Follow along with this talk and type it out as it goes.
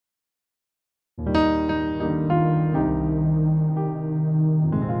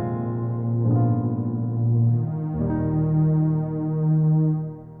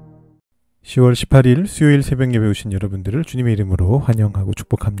10월 18일 수요일 새벽 예배 오신 여러분들을 주님의 이름으로 환영하고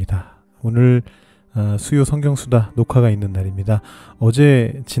축복합니다. 오늘 수요 성경수다 녹화가 있는 날입니다.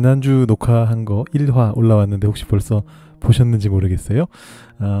 어제 지난주 녹화한 거 1화 올라왔는데 혹시 벌써 보셨는지 모르겠어요.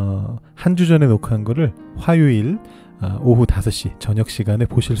 한 주 전에 녹화한 거를 화요일 오후 5시 저녁 시간에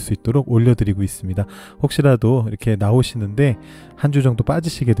보실 수 있도록 올려드리고 있습니다. 혹시라도 이렇게 나오시는데 한 주 정도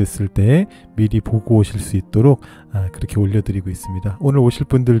빠지시게 됐을 때 미리 보고 오실 수 있도록 그렇게 올려드리고 있습니다. 오늘 오실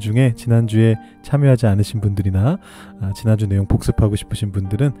분들 중에 지난주에 참여하지 않으신 분들이나 지난주 내용 복습하고 싶으신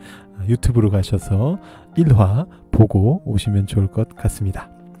분들은 유튜브로 가셔서 1화 보고 오시면 좋을 것 같습니다.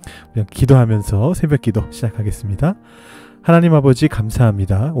 그냥 기도하면서 새벽 기도 시작하겠습니다. 하나님 아버지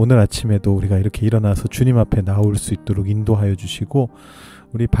감사합니다. 오늘 아침에도 우리가 이렇게 일어나서 주님 앞에 나올 수 있도록 인도하여 주시고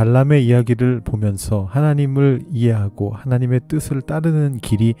우리 발람의 이야기를 보면서 하나님을 이해하고 하나님의 뜻을 따르는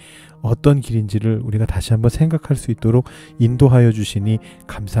길이 어떤 길인지를 우리가 다시 한번 생각할 수 있도록 인도하여 주시니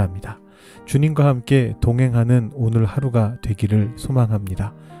감사합니다. 주님과 함께 동행하는 오늘 하루가 되기를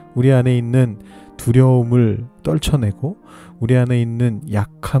소망합니다. 우리 안에 있는 두려움을 떨쳐내고 우리 안에 있는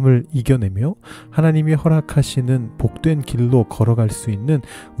약함을 이겨내며 하나님이 허락하시는 복된 길로 걸어갈 수 있는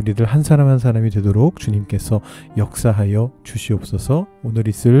우리들 한 사람 한 사람이 되도록 주님께서 역사하여 주시옵소서. 오늘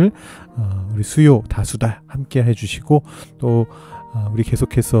있을 우리 수요 다수다 함께 해주시고 또 우리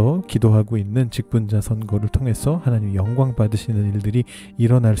계속해서 기도하고 있는 직분자 선거를 통해서 하나님 영광 받으시는 일들이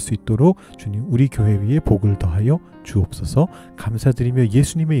일어날 수 있도록 주님 우리 교회 위에 복을 더하여 주옵소서. 감사드리며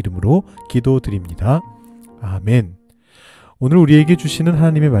예수님의 이름으로 기도드립니다. 아멘. 오늘 우리에게 주시는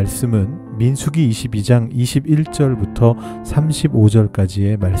하나님의 말씀은 민수기 22장 21절부터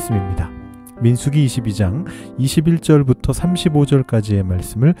 35절까지의 말씀입니다. 민수기 22장 21절부터 35절까지의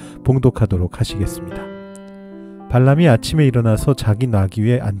말씀을 봉독하도록 하시겠습니다. 발람이 아침에 일어나서 자기 나귀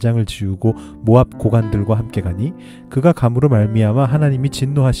위에 안장을 지우고 모압 고관들과 함께 가니 그가 감으로 말미암아 하나님이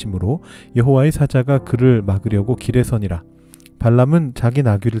진노하심으로 여호와의 사자가 그를 막으려고 길에 서니라. 발람은 자기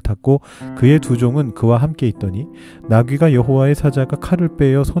나귀를 탔고 그의 두 종은 그와 함께 있더니 나귀가 여호와의 사자가 칼을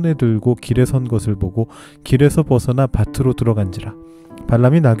빼어 손에 들고 길에 선 것을 보고 길에서 벗어나 밭으로 들어간지라.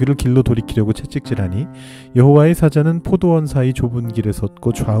 발람이 나귀를 길로 돌이키려고 채찍질하니 여호와의 사자는 포도원 사이 좁은 길에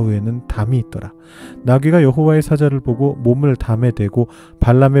섰고 좌우에는 담이 있더라. 나귀가 여호와의 사자를 보고 몸을 담에 대고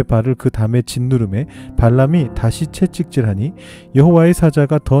발람의 발을 그 담에 짓누름에 발람이 다시 채찍질하니 여호와의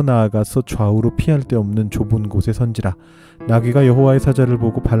사자가 더 나아가서 좌우로 피할 데 없는 좁은 곳에 선지라. 나귀가 여호와의 사자를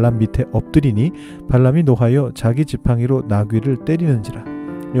보고 발람 밑에 엎드리니 발람이 노하여 자기 지팡이로 나귀를 때리는지라.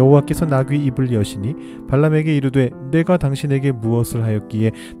 여호와께서 나귀 입을 여시니 발람에게 이르되 내가 당신에게 무엇을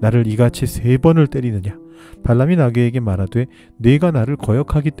하였기에 나를 이같이 3번을 때리느냐. 발람이 나귀에게 말하되 네가 나를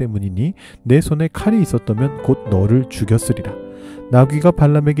거역하기 때문이니 내 손에 칼이 있었다면 곧 너를 죽였으리라. 나귀가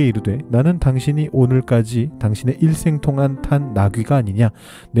발람에게 이르되 나는 당신이 오늘까지 당신의 일생 동안 탄 나귀가 아니냐.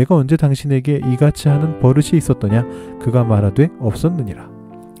 내가 언제 당신에게 이같이 하는 버릇이 있었더냐. 그가 말하되 없었느니라.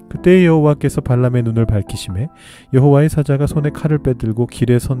 그때 여호와께서 발람의 눈을 밝히시매 여호와의 사자가 손에 칼을 빼들고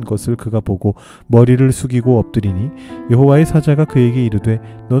길에 선 것을 그가 보고 머리를 숙이고 엎드리니 여호와의 사자가 그에게 이르되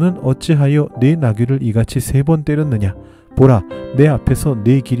너는 어찌하여 내 나귀를 이같이 3번 때렸느냐. 보라, 내 앞에서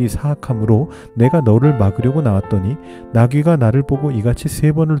내 길이 사악함으로 내가 너를 막으려고 나왔더니 나귀가 나를 보고 이같이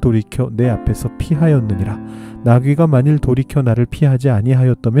 3번을 돌이켜 내 앞에서 피하였느니라. 나귀가 만일 돌이켜 나를 피하지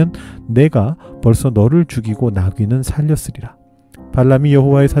아니하였다면 내가 벌써 너를 죽이고 나귀는 살렸으리라. 발람이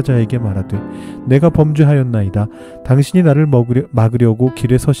여호와의 사자에게 말하되 내가 범죄하였나이다. 당신이 나를 막으려고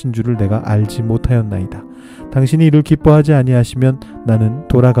길에 서신 줄을 내가 알지 못하였나이다. 당신이 이를 기뻐하지 아니하시면 나는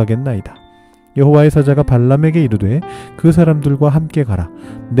돌아가겠나이다. 여호와의 사자가 발람에게 이르되 그 사람들과 함께 가라.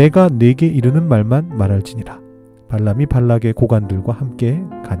 내가 네게 이르는 말만 말할지니라. 발람이 발락의 고관들과 함께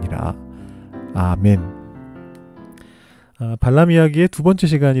가니라. 아멘. 발람 이야기의 두 번째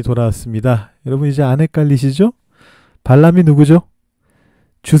시간이 돌아왔습니다. 여러분 이제 안 헷갈리시죠? 발람이 누구죠?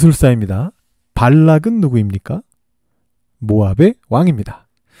 주술사입니다. 발락은 누구입니까? 모압의 왕입니다.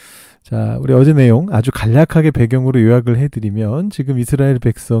 자, 우리 어제 내용 아주 간략하게 배경으로 요약을 해드리면 지금 이스라엘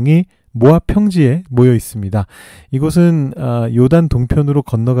백성이 모압 평지에 모여 있습니다. 이곳은 요단 동편으로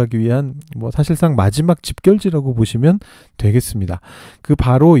건너가기 위한 사실상 마지막 집결지라고 보시면 되겠습니다. 그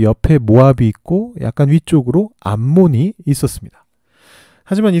바로 옆에 모압이 있고 약간 위쪽으로 암몬이 있었습니다.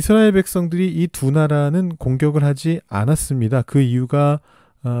 하지만 이스라엘 백성들이 이 두 나라는 공격을 하지 않았습니다. 그 이유가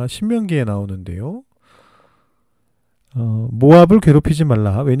신명기에 나오는데요. 모압을 괴롭히지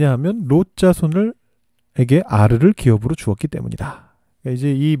말라. 왜냐하면 롯 자손에게 아르를 기업으로 주었기 때문이다. 그러니까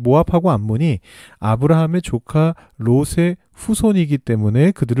이제 이 모압하고 암몬이 아브라함의 조카 롯의 후손이기 때문에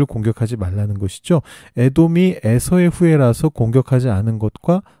그들을 공격하지 말라는 것이죠. 에돔이 에서의 후예라서 공격하지 않은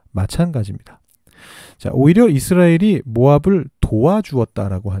것과 마찬가지입니다. 자, 오히려 이스라엘이 모압을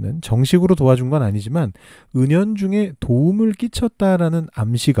도와주었다라고 하는, 정식으로 도와준 건 아니지만 은연중에 도움을 끼쳤다라는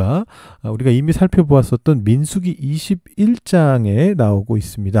암시가 우리가 이미 살펴보았었던 민수기 21장에 나오고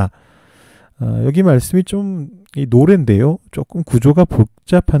있습니다. 여기 말씀이 좀 이 노래인데요. 조금 구조가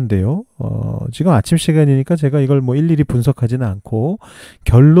복잡한데요. 지금 아침 시간이니까 제가 이걸 뭐 일일이 분석하지는 않고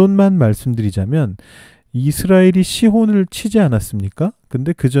결론만 말씀드리자면, 이스라엘이 시혼을 치지 않았습니까?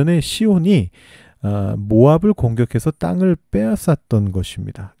 근데 그 전에 시혼이 모압을 공격해서 땅을 빼앗았던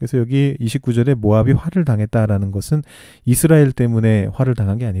것입니다. 그래서 여기 29절에 모압이 화를 당했다라는 것은 이스라엘 때문에 화를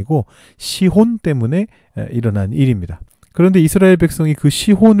당한 게 아니고 시혼 때문에 일어난 일입니다. 그런데 이스라엘 백성이 그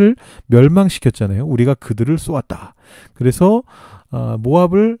시혼을 멸망시켰잖아요. 우리가 그들을 쏘았다. 그래서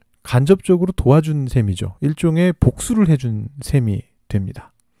모압을 간접적으로 도와준 셈이죠. 일종의 복수를 해준 셈이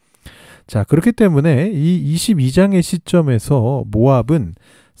됩니다. 자, 그렇기 때문에 이 22장의 시점에서 모압은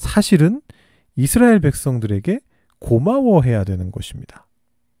사실은 이스라엘 백성들에게 고마워해야 되는 것입니다.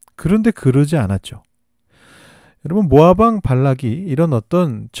 그런데 그러지 않았죠. 여러분, 모압왕 발락이 이런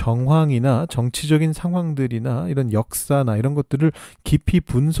어떤 정황이나 정치적인 상황들이나 이런 역사나 이런 것들을 깊이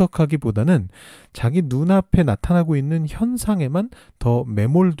분석하기보다는 자기 눈앞에 나타나고 있는 현상에만 더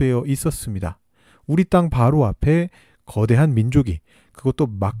매몰되어 있었습니다. 우리 땅 바로 앞에 거대한 민족이, 그것도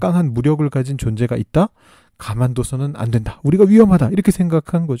막강한 무력을 가진 존재가 있다? 가만둬서는 안 된다. 우리가 위험하다. 이렇게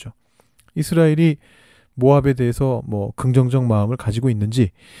생각한 거죠. 이스라엘이 모압에 대해서 뭐 긍정적 마음을 가지고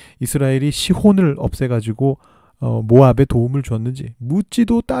있는지, 이스라엘이 시혼을 없애가지고 모압에 도움을 줬는지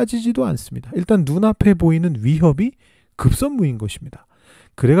묻지도 따지지도 않습니다. 일단 눈앞에 보이는 위협이 급선무인 것입니다.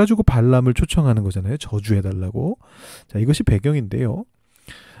 그래가지고 발람을 초청하는 거잖아요. 저주해달라고. 자, 이것이 배경인데요.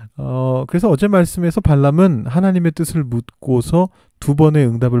 그래서 어제 말씀에서 발람은 하나님의 뜻을 묻고서 두 번의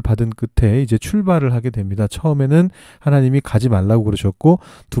응답을 받은 끝에 이제 출발을 하게 됩니다. 처음에는 하나님이 가지 말라고 그러셨고,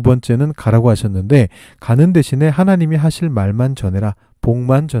 두 번째는 가라고 하셨는데, 가는 대신에 하나님이 하실 말만 전해라,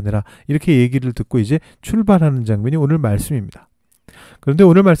 복만 전해라, 이렇게 얘기를 듣고 이제 출발하는 장면이 오늘 말씀입니다. 그런데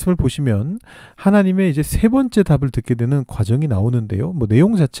오늘 말씀을 보시면 하나님의 이제 세 번째 답을 듣게 되는 과정이 나오는데요. 뭐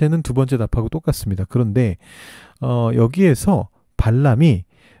내용 자체는 두 번째 답하고 똑같습니다. 그런데 여기에서 발람이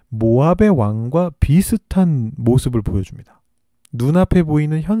모압의 왕과 비슷한 모습을 보여줍니다. 눈앞에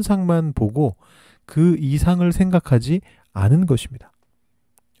보이는 현상만 보고 그 이상을 생각하지 않은 것입니다.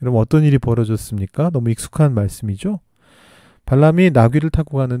 여러분, 어떤 일이 벌어졌습니까? 너무 익숙한 말씀이죠. 발람이 나귀를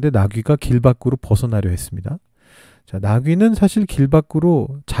타고 가는데 나귀가 길 밖으로 벗어나려 했습니다. 자, 나귀는 사실 길 밖으로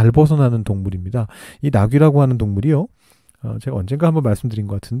잘 벗어나는 동물입니다. 이 나귀라고 하는 동물이요, 제가 언젠가 한번 말씀드린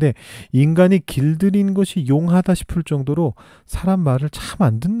것 같은데, 인간이 길들인 것이 용하다 싶을 정도로 사람 말을 참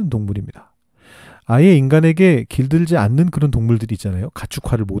안 듣는 동물입니다. 아예 인간에게 길들지 않는 그런 동물들이 있잖아요.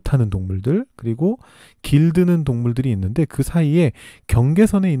 가축화를 못하는 동물들, 그리고 길드는 동물들이 있는데 그 사이에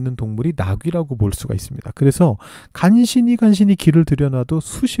경계선에 있는 동물이 나귀라고 볼 수가 있습니다. 그래서 간신히 길을 들여놔도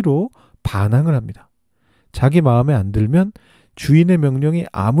수시로 반항을 합니다. 자기 마음에 안 들면 주인의 명령이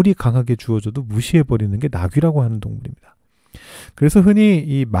아무리 강하게 주어져도 무시해버리는 게 나귀라고 하는 동물입니다. 그래서 흔히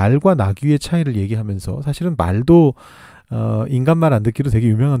이 말과 나귀의 차이를 얘기하면서, 사실은 말도 인간 말 안 듣기로 되게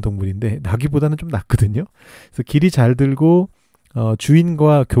유명한 동물인데 나귀보다는 좀 낫거든요. 그래서 길이 잘 들고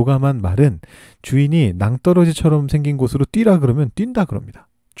주인과 교감한 말은 주인이 낭떠러지처럼 생긴 곳으로 뛰라 그러면 뛴다 그럽니다.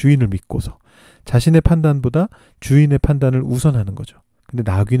 주인을 믿고서 자신의 판단보다 주인의 판단을 우선하는 거죠. 근데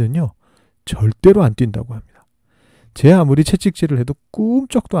나귀는요, 절대로 안 뛴다고 합니다. 제 아무리 채찍질을 해도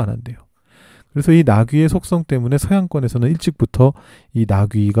꿈쩍도 안 한대요. 그래서 이 나귀의 속성 때문에 서양권에서는 일찍부터 이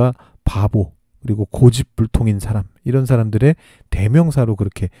나귀가 바보, 그리고 고집불통인 사람, 이런 사람들의 대명사로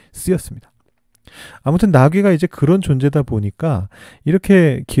그렇게 쓰였습니다. 아무튼 나귀가 이제 그런 존재다 보니까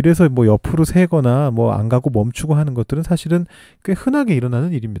이렇게 길에서 뭐 옆으로 새거나 뭐 안 가고 멈추고 하는 것들은 사실은 꽤 흔하게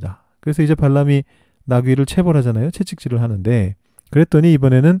일어나는 일입니다. 그래서 이제 발람이 나귀를 체벌하잖아요. 채찍질을 하는데, 그랬더니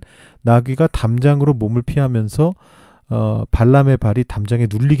이번에는 나귀가 담장으로 몸을 피하면서 발람의 발이 담장에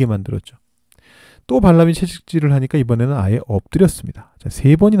눌리게 만들었죠. 또 발람이 채찍질을 하니까 이번에는 아예 엎드렸습니다. 자,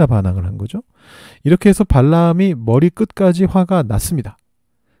 3번이나 반항을 한 거죠. 이렇게 해서 발람이 머리 끝까지 화가 났습니다.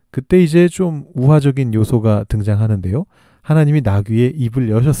 그때 이제 좀 우화적인 요소가 등장하는데요. 하나님이 나귀의 입을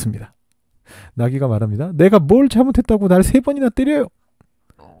여셨습니다. 나귀가 말합니다. 내가 뭘 잘못했다고 날 3번이나 때려요?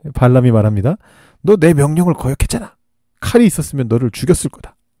 발람이 말합니다. 너 내 명령을 거역했잖아. 칼이 있었으면 너를 죽였을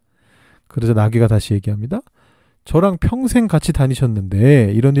거다. 그러자 나귀가 다시 얘기합니다. 저랑 평생 같이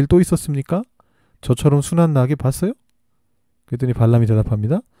다니셨는데 이런 일 또 있었습니까? 저처럼 순한 나귀 봤어요? 그랬더니 발람이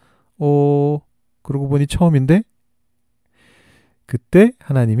대답합니다. 그러고 보니 처음인데? 그때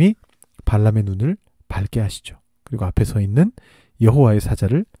하나님이 발람의 눈을 밝게 하시죠. 그리고 앞에 서 있는 여호와의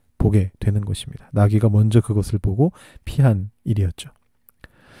사자를 보게 되는 것입니다. 나귀가 먼저 그것을 보고 피한 일이었죠.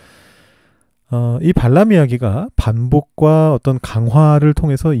 이 발람 이야기가 반복과 어떤 강화를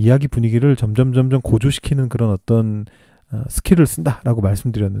통해서 이야기 분위기를 점점 고조시키는 그런 어떤 스킬을 쓴다라고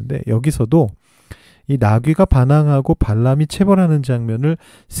말씀드렸는데, 여기서도 이 나귀가 반항하고 발람이 체벌하는 장면을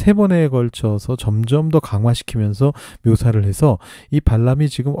 3번에 걸쳐서 점점 더 강화시키면서 묘사를 해서 이 발람이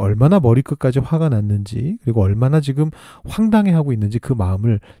지금 얼마나 머리끝까지 화가 났는지, 그리고 얼마나 지금 황당해하고 있는지 그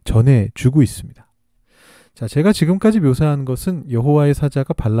마음을 전해주고 있습니다. 자, 제가 지금까지 묘사한 것은 여호와의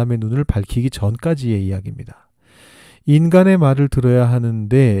사자가 발람의 눈을 밝히기 전까지의 이야기입니다. 인간의 말을 들어야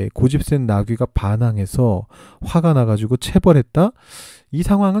하는데 고집센 나귀가 반항해서 화가 나가지고 체벌했다? 이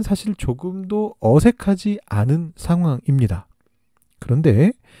상황은 사실 조금도 어색하지 않은 상황입니다.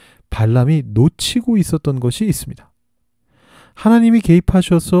 그런데 발람이 놓치고 있었던 것이 있습니다. 하나님이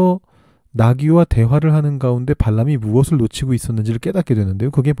개입하셔서 나귀와 대화를 하는 가운데 발람이 무엇을 놓치고 있었는지를 깨닫게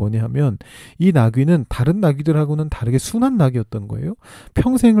되는데요. 그게 뭐냐 하면, 이 나귀는 다른 나귀들하고는 다르게 순한 나귀였던 거예요.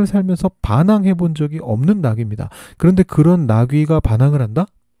 평생을 살면서 반항해 본 적이 없는 나귀입니다. 그런데 그런 나귀가 반항을 한다?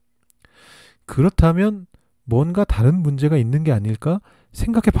 그렇다면 뭔가 다른 문제가 있는 게 아닐까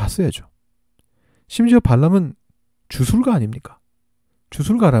생각해 봤어야죠. 심지어 발람은 주술가 아닙니까?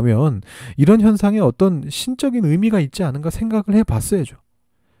 주술가라면 이런 현상에 어떤 신적인 의미가 있지 않은가 생각을 해 봤어야죠.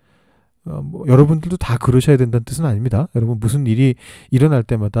 여러분들도 다 그러셔야 된다는 뜻은 아닙니다. 여러분 무슨 일이 일어날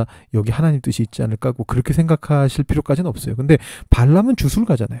때마다 여기 하나님 뜻이 있지 않을까 고 그렇게 생각하실 필요까지는 없어요. 근데 발람은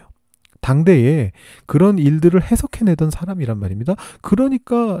주술가잖아요. 당대에 그런 일들을 해석해내던 사람이란 말입니다.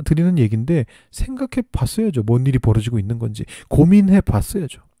 그러니까 드리는 얘기인데 생각해 봤어야죠. 뭔 일이 벌어지고 있는 건지 고민해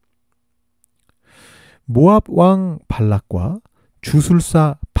봤어야죠. 모압 왕 발락과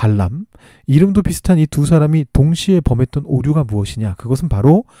주술사 발람, 이름도 비슷한 이 두 사람이 동시에 범했던 오류가 무엇이냐? 그것은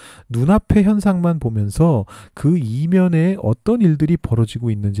바로 눈앞의 현상만 보면서 그 이면에 어떤 일들이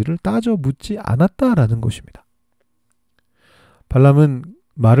벌어지고 있는지를 따져 묻지 않았다라는 것입니다. 발람은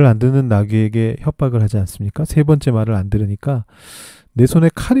말을 안 듣는 나귀에게 협박을 하지 않습니까? 3번째 말을 안 들으니까 내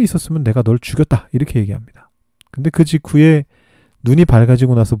손에 칼이 있었으면 내가 널 죽였다, 이렇게 얘기합니다. 근데 그 직후에 눈이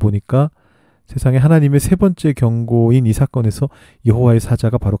밝아지고 나서 보니까 세상에 하나님의 3번째 경고인 이 사건에서 여호와의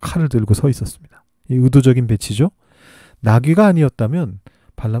사자가 바로 칼을 들고 서 있었습니다. 이 의도적인 배치죠. 나귀가 아니었다면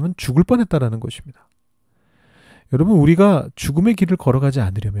발람은 죽을 뻔했다라는 것입니다. 여러분, 우리가 죽음의 길을 걸어가지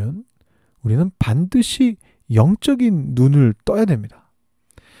않으려면 우리는 반드시 영적인 눈을 떠야 됩니다.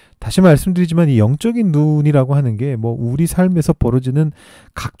 다시 말씀드리지만 이 영적인 눈이라고 하는 게 뭐 우리 삶에서 벌어지는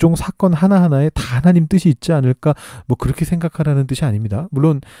각종 사건 하나하나에 다 하나님 뜻이 있지 않을까 뭐 그렇게 생각하라는 뜻이 아닙니다.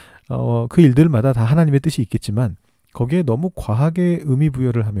 물론 그 일들마다 다 하나님의 뜻이 있겠지만 거기에 너무 과하게 의미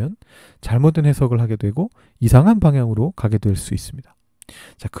부여를 하면 잘못된 해석을 하게 되고 이상한 방향으로 가게 될 수 있습니다.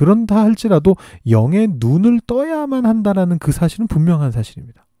 자, 그런다 할지라도 영의 눈을 떠야만 한다라는 그 사실은 분명한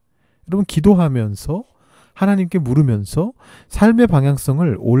사실입니다. 여러분, 기도하면서 하나님께 물으면서 삶의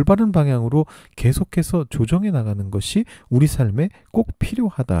방향성을 올바른 방향으로 계속해서 조정해 나가는 것이 우리 삶에 꼭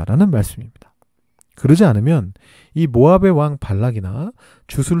필요하다라는 말씀입니다. 그러지 않으면 이 모압의 왕 발락이나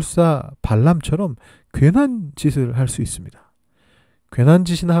주술사 발람처럼 괜한 짓을 할 수 있습니다. 괜한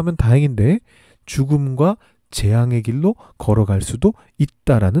짓이나 하면 다행인데 죽음과 재앙의 길로 걸어갈 수도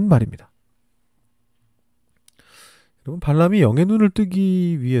있다라는 말입니다. 여러분, 발람이 영의 눈을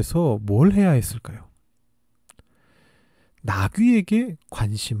뜨기 위해서 뭘 해야 했을까요? 나귀에게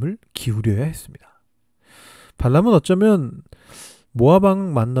관심을 기울여야 했습니다. 발람은 어쩌면 모압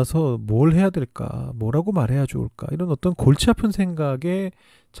왕 만나서 뭘 해야 될까, 뭐라고 말해야 좋을까, 이런 어떤 골치 아픈 생각에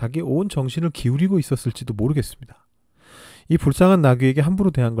자기 온 정신을 기울이고 있었을지도 모르겠습니다. 이 불쌍한 나귀에게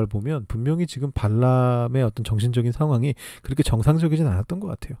함부로 대한 걸 보면 분명히 지금 발람의 어떤 정신적인 상황이 그렇게 정상적이진 않았던 것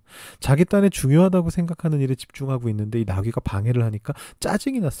같아요. 자기 딴에 중요하다고 생각하는 일에 집중하고 있는데 이 나귀가 방해를 하니까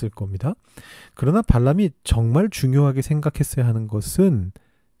짜증이 났을 겁니다. 그러나 발람이 정말 중요하게 생각했어야 하는 것은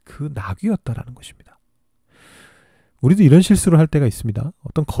그 나귀였다라는 것입니다. 우리도 이런 실수를 할 때가 있습니다.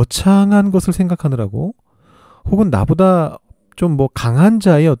 어떤 거창한 것을 생각하느라고, 혹은 나보다 좀 강한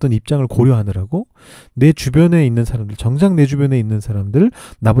자의 어떤 입장을 고려하느라고 내 주변에 있는 사람들, 정작 내 주변에 있는 사람들,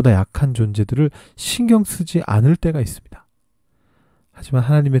 나보다 약한 존재들을 신경 쓰지 않을 때가 있습니다. 하지만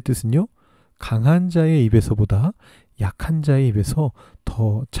하나님의 뜻은요, 강한 자의 입에서보다 약한 자의 입에서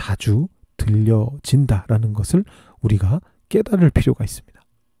더 자주 들려진다라는 것을 우리가 깨달을 필요가 있습니다.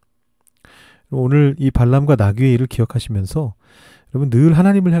 오늘 이 발람과 나귀의 일을 기억하시면서 여러분 늘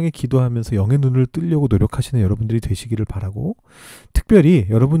하나님을 향해 기도하면서 영의 눈을 뜨려고 노력하시는 여러분들이 되시기를 바라고, 특별히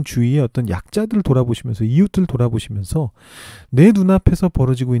여러분 주위의 어떤 약자들을 돌아보시면서, 이웃들 돌아보시면서 내 눈앞에서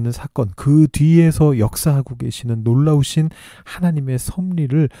벌어지고 있는 사건, 그 뒤에서 역사하고 계시는 놀라우신 하나님의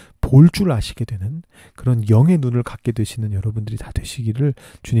섭리를 볼 줄 아시게 되는 그런 영의 눈을 갖게 되시는 여러분들이 다 되시기를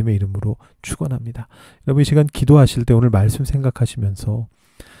주님의 이름으로 축원합니다. 여러분, 이 시간 기도하실 때 오늘 말씀 생각하시면서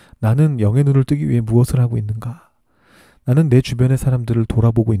나는 영의 눈을 뜨기 위해 무엇을 하고 있는가? 나는 내 주변의 사람들을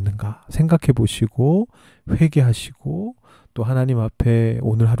돌아보고 있는가? 생각해 보시고 회개하시고 또 하나님 앞에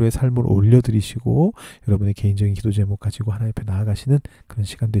오늘 하루의 삶을 올려드리시고 여러분의 개인적인 기도 제목 가지고 하나님 앞에 나아가시는 그런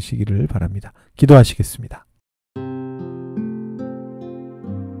시간 되시기를 바랍니다. 기도하시겠습니다.